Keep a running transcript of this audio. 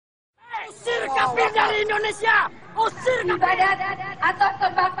kafir dari Indonesia! Usir ibadat atau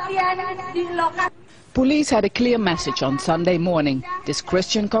kebaktian di lokasi. Police had a clear message on Sunday morning. This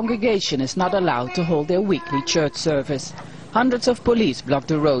Christian congregation is not allowed to hold their weekly church service. Hundreds of police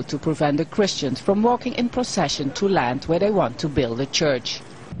blocked the road to prevent the Christians from walking in procession to land where they want to build a church.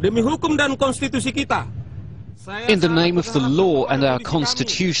 Demi hukum dan konstitusi kita. In the name of the law and our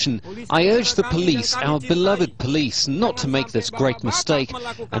constitution, I urge the police, our beloved police, not to make this great mistake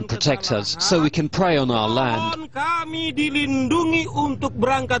and protect us so we can pray on our land.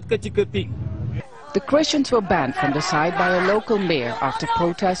 The Christians were banned from the site by a local mayor after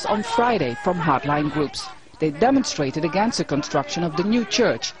protests on Friday from hardline groups. They demonstrated against the construction of the new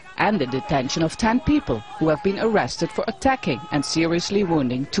church and the detention of 10 people who have been arrested for attacking and seriously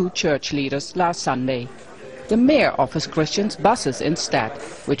wounding 2 church leaders last Sunday. The mayor offers Christians buses instead,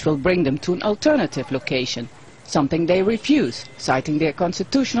 which will bring them to an alternative location, something they refuse, citing their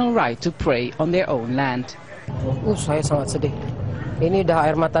constitutional right to pray on their own land. Saya sangat sedih. Ini dah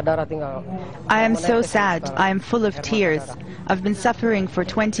air mata darah tinggal. I am so sad. I am full of tears. I've been suffering for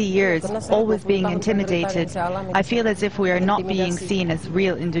 20 years, always being intimidated. I feel as if we are not being seen as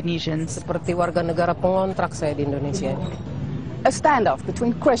real Indonesians. Seperti warga negara pengontrak saya di Indonesia. A standoff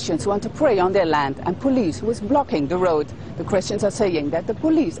between Christians who want to pray on their land and police who is blocking the road. The Christians are saying that the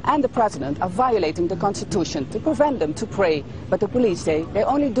police and the president are violating the constitution to prevent them to pray, but the police say they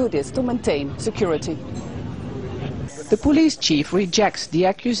only do this to maintain security. The police chief rejects the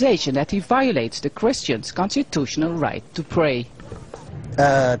accusation that he violates the Christians' constitutional right to pray.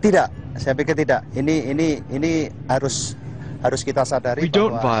 Tidak, saya pikir tidak. Ini harus kita sadari. We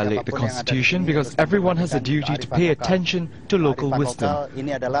don't violate the constitution because everyone has a duty to pay attention to local wisdom.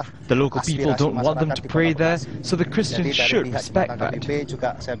 The local people don't want them to pray there, so the Christians should respect that.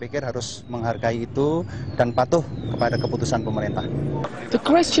 Saya pikir harus menghargai itu dan patuh kepada keputusan pemerintah. The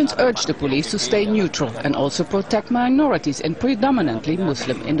Christians urge the police to stay neutral and also protect minorities in predominantly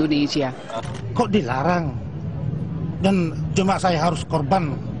Muslim Indonesia. Kok dilarang dan jemaah saya harus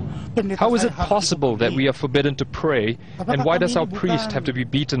korban? How is it possible that we are forbidden to pray, and why does our priest have to be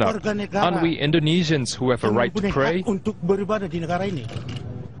beaten up? Aren't we Indonesians who have a right to pray?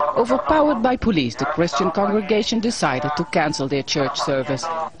 Overpowered by police, the Christian congregation decided to cancel their church service.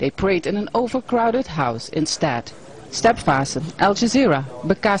 They prayed in an overcrowded house instead. Stepfasen, Al Jazeera,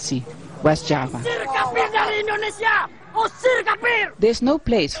 Bekasi, West Java. There's no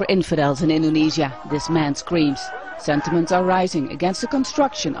place for infidels in Indonesia, this man screams. Sentiments are rising against the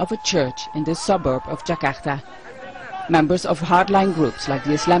construction of a church in this suburb of Jakarta. Members of hardline groups like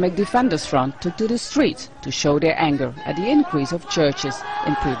the Islamic Defenders Front took to the streets to show their anger at the increase of churches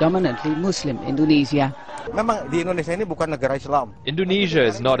in predominantly Muslim Indonesia. Memang di Indonesia ini bukan negara Islam. Indonesia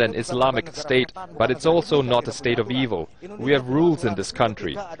is not an Islamic state, but it's also not a state of evil. We have rules in this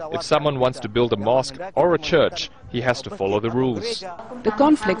country. If someone wants to build a mosque or a church, he has to follow the rules. The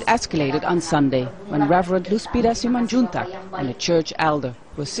conflict escalated on Sunday when Reverend Luspida Simanjuntak and a church elder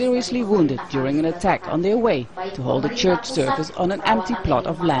were seriously wounded during an attack on their way to hold a church service on an empty plot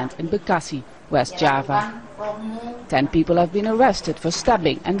of land in Bekasi, West Java. 10 people have been arrested for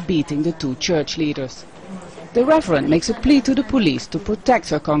stabbing and beating the 2 church leaders. The Reverend makes a plea to the police to protect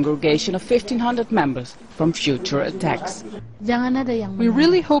her congregation of 1,500 members from future attacks. We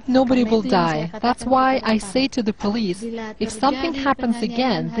really hope nobody will die. That's why I say to the police, if something happens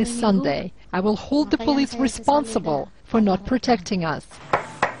again this Sunday, I will hold the police responsible for not protecting us.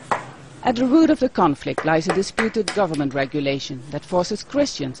 At the root of the conflict lies a disputed government regulation that forces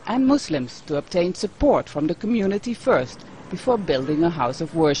Christians and Muslims to obtain support from the community first before building a house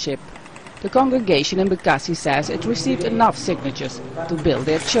of worship. The congregation in Bekasi says it received enough signatures to build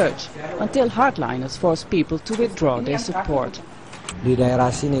their church until hardliners forced people to withdraw their support.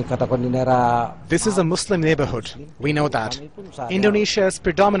 This is a Muslim neighborhood. We know that. Indonesia is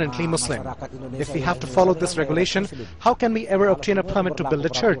predominantly Muslim. If we have to follow this regulation, how can we ever obtain a permit to build a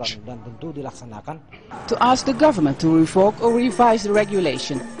church? To ask the government to revoke or revise the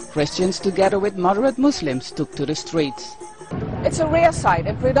regulation, Christians together with moderate Muslims took to the streets. It's a rare sight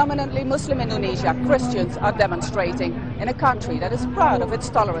in predominantly Muslim Indonesia. Christians are demonstrating. In a country that is proud of its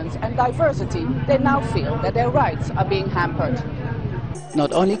tolerance and diversity, they now feel that their rights are being hampered.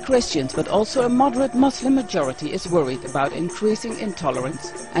 Not only Christians, but also a moderate Muslim majority is worried about increasing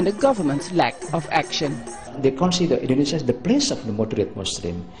intolerance and the government's lack of action. They consider Indonesia as the place of the moderate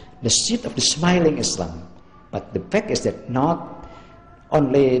Muslim, the seat of the smiling Islam. But the fact is that not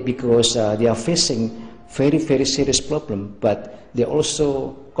only because they are facing very serious problem, but they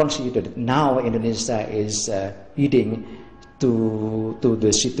also consider that now Indonesia is leading to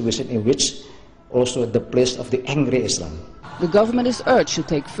the situation in which also the place of the angry Islam. The government is urged to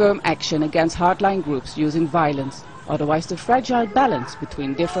take firm action against hardline groups using violence, otherwise the fragile balance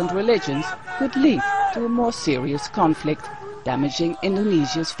between different religions could lead to a more serious conflict, damaging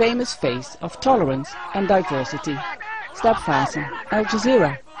Indonesia's famous face of tolerance and diversity. Step Fasen, Al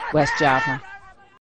Jazeera, West Java.